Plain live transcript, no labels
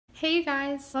Hey you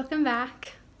guys, welcome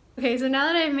back. Okay, so now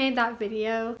that I've made that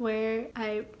video where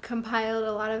I compiled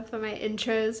a lot of my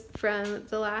intros from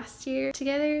the last year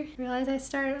together, I realized I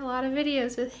started a lot of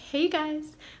videos with hey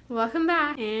guys, welcome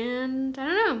back, and I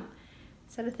don't know.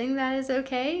 Is that a thing that is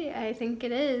okay? I think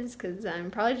it is, because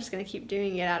I'm probably just going to keep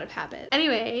doing it out of habit.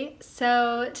 Anyway,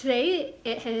 so today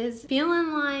it is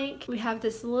feeling like we have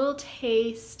this little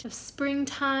taste of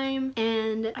springtime,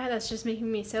 and that's just making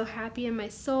me so happy in my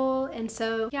soul. And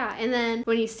so, yeah, and then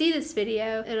when you see this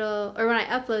video, or when I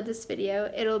upload this video,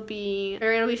 it'll be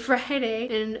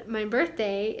Friday, and my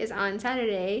birthday is on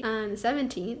Saturday, on the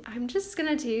 17th. I'm just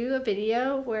going to do a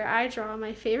video where I draw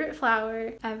my favorite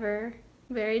flower ever.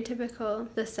 Very typical,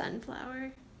 the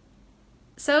sunflower.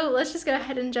 So let's just go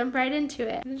ahead and jump right into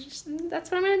it.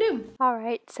 That's what I'm gonna do.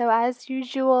 Alright, so as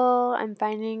usual, I'm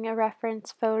finding a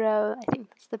reference photo. I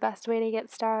think that's the best way to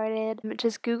get started. I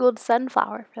just Googled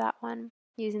sunflower for that one,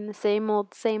 using the same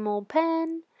old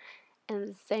pen and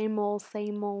the same old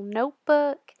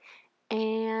notebook,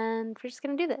 and we're just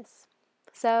gonna do this.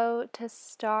 So to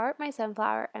start my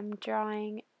sunflower, I'm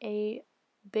drawing a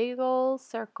big old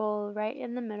circle right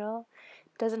in the middle.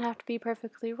 Doesn't have to be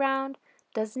perfectly round,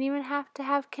 doesn't even have to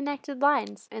have connected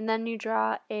lines. And then you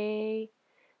draw a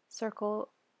circle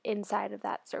inside of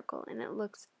that circle, and it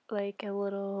looks like a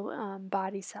little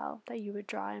body cell that you would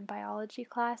draw in biology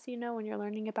class, you know, when you're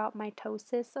learning about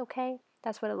mitosis, okay?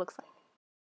 That's what it looks like.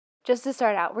 Just to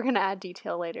start out, we're going to add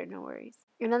detail later, no worries.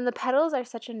 And then the petals are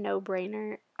such a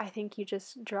no-brainer. I think you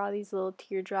just draw these little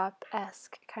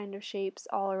teardrop-esque kind of shapes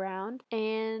all around.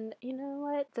 And you know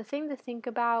what? The thing to think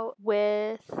about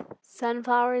with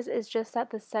sunflowers is just that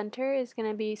the center is going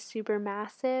to be super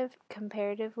massive.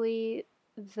 Comparatively,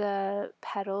 the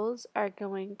petals are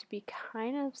going to be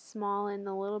kind of small and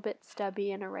a little bit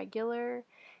stubby and irregular,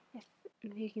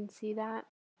 if you can see that.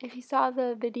 If you saw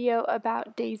the video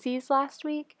about daisies last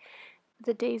week,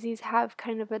 the daisies have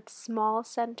kind of a small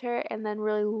center and then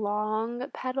really long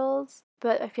petals,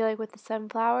 but I feel like with the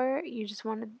sunflower, you just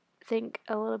want to think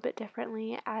a little bit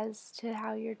differently as to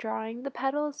how you're drawing the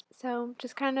petals. So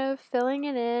just kind of filling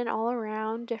it in all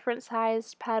around, different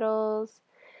sized petals,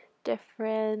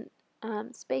 different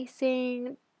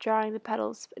spacing, drawing the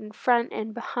petals in front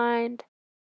and behind,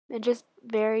 and just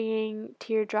varying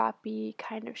teardroppy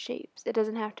kind of shapes. It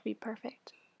doesn't have to be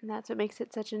perfect. And that's what makes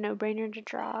it such a no-brainer to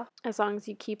draw, as long as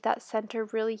you keep that center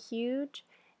really huge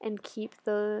and keep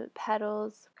the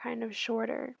petals kind of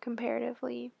shorter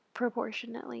comparatively,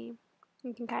 proportionately.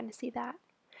 You can kind of see that.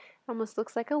 Almost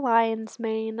looks like a lion's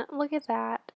mane. Look at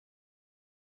that.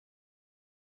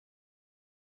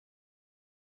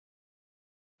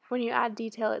 When you add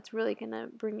detail, it's really going to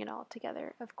bring it all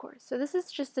together, of course. So this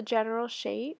is just the general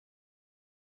shape.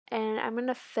 And I'm going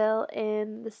to fill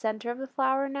in the center of the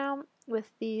flower now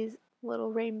with these little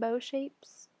rainbow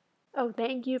shapes. Oh,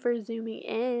 thank you for zooming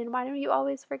in. Why don't you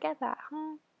always forget that,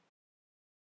 huh?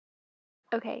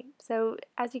 Okay, so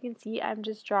as you can see, I'm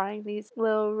just drawing these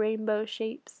little rainbow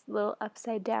shapes, little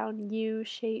upside down U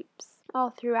shapes all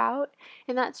throughout,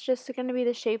 and that's just going to be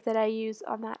the shape that I use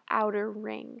on that outer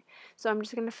ring. So I'm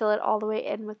just going to fill it all the way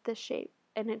in with this shape,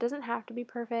 and it doesn't have to be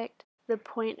perfect. The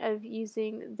point of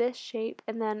using this shape,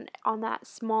 and then on that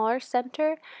smaller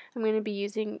center, I'm going to be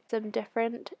using some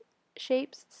different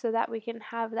shapes so that we can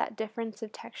have that difference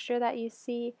of texture that you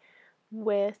see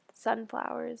with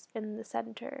sunflowers in the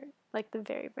center, like the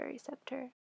very, very center.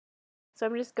 So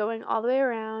I'm just going all the way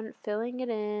around, filling it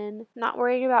in, not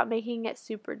worrying about making it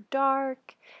super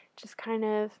dark, just kind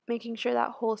of making sure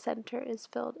that whole center is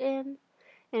filled in.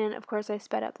 And of course I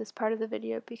sped up this part of the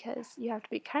video because you have to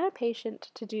be kind of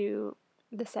patient to do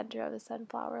the center of the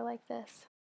sunflower like this.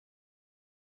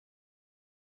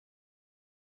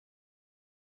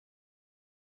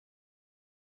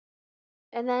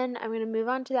 And then I'm going to move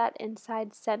on to that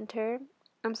inside center.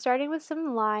 I'm starting with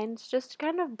some lines just to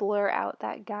kind of blur out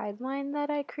that guideline that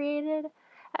I created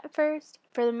at first.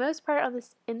 For the most part on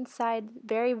this inside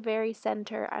very, very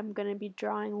center, I'm going to be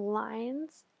drawing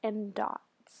lines and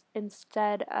dots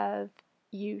instead of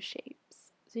U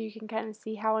shapes. So you can kind of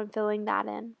see how I'm filling that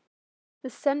in. The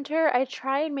center, I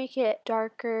try and make it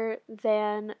darker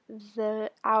than the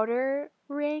outer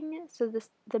ring. So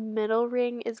the middle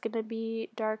ring is going to be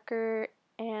darker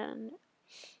and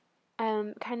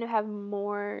kind of have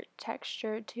more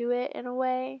texture to it in a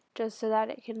way, just so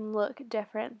that it can look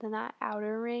different than that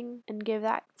outer ring and give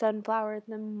that sunflower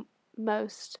the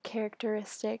most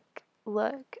characteristic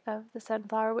look of the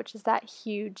sunflower, which is that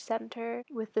huge center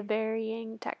with the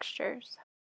varying textures.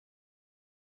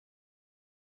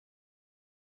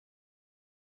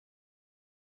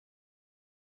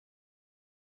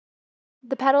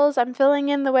 the petals, I'm filling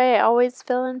in the way I always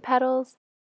fill in petals.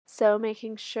 So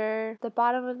making sure the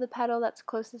bottom of the petal that's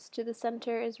closest to the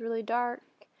center is really dark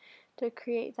to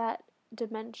create that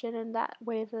dimension and that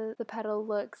way the petal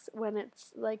looks when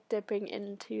it's like dipping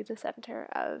into the center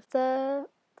of the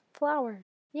flower.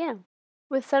 Yeah.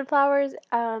 With sunflowers,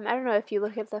 I don't know if you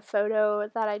look at the photo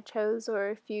that I chose or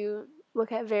if you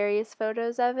look at various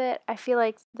photos of it, I feel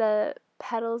like the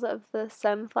petals of the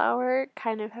sunflower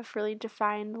kind of have really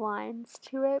defined lines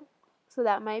to it. So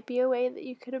that might be a way that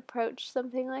you could approach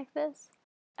something like this.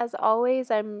 As always,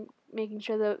 I'm making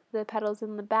sure that the petals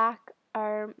in the back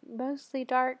are mostly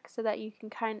dark so that you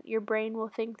can your brain will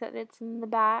think that it's in the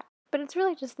back. But it's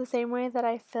really just the same way that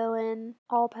I fill in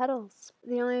all petals.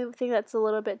 The only thing that's a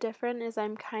little bit different is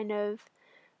I'm kind of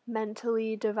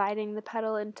mentally dividing the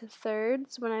petal into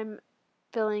thirds when I'm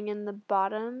filling in the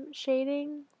bottom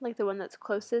shading, like the one that's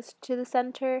closest to the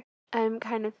center. I'm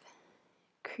kind of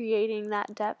creating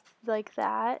that depth like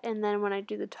that, and then when I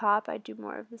do the top, I do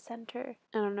more of the center.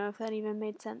 I don't know if that even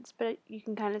made sense, but you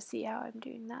can kind of see how I'm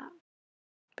doing that.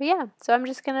 But yeah, so I'm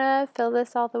just gonna fill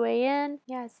this all the way in.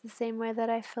 Yeah, it's the same way that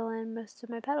I fill in most of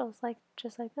my petals, like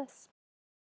just like this.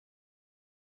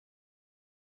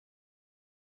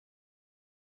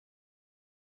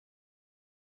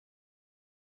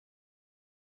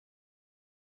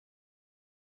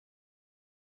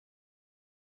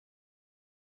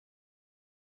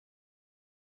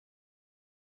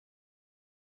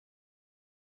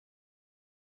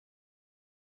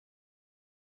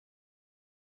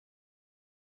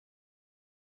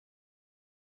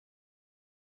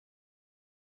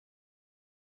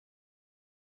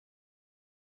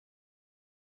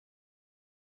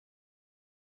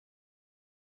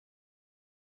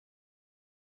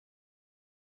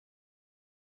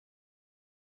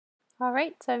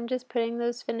 Alright, so I'm just putting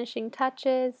those finishing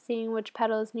touches, seeing which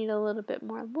petals need a little bit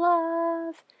more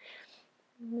love.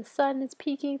 And the sun is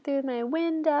peeking through my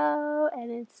window and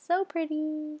it's so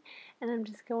pretty. And I'm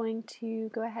just going to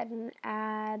go ahead and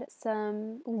add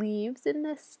some leaves in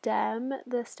the stem.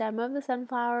 The stem of the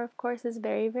sunflower, of course, is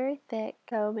very, very thick,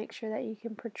 so make sure that you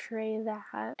can portray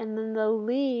that. And then the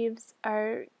leaves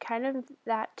are kind of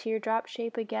that teardrop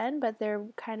shape again, but they're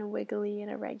kind of wiggly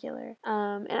and irregular.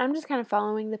 And I'm just kind of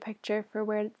following the picture for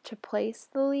where to place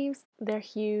the leaves. They're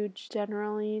huge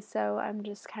generally, so I'm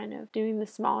just kind of doing the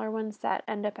smaller ones that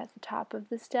end up at the top of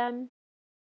the stem.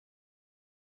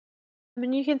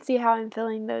 And you can see how I'm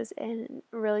filling those in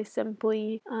really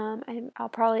simply. I'll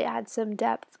probably add some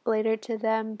depth later to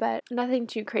them, but nothing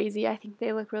too crazy. I think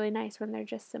they look really nice when they're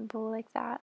just simple like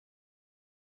that.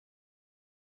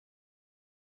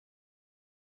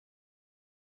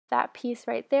 That piece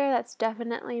right there, that's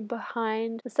definitely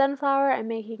behind the sunflower. I'm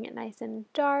making it nice and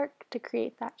dark to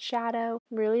create that shadow.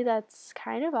 Really, that's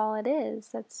kind of all it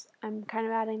is. I'm kind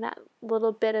of adding that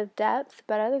little bit of depth,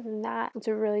 but other than that, it's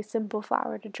a really simple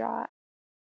flower to draw.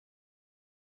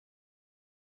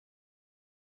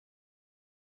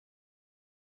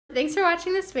 Thanks for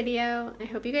watching this video. I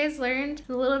hope you guys learned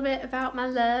a little bit about my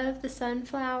love, the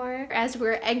sunflower, as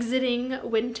we're exiting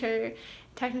winter.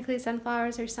 Technically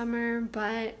sunflowers are summer,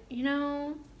 but you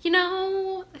know,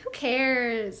 who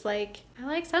cares? Like, I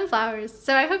like sunflowers.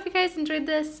 So I hope you guys enjoyed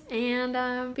this,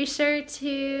 and be sure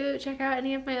to check out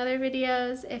any of my other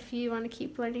videos if you want to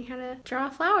keep learning how to draw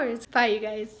flowers. Bye, you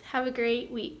guys. Have a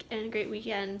great week and a great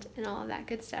weekend and all of that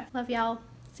good stuff. Love y'all.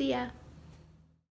 See ya.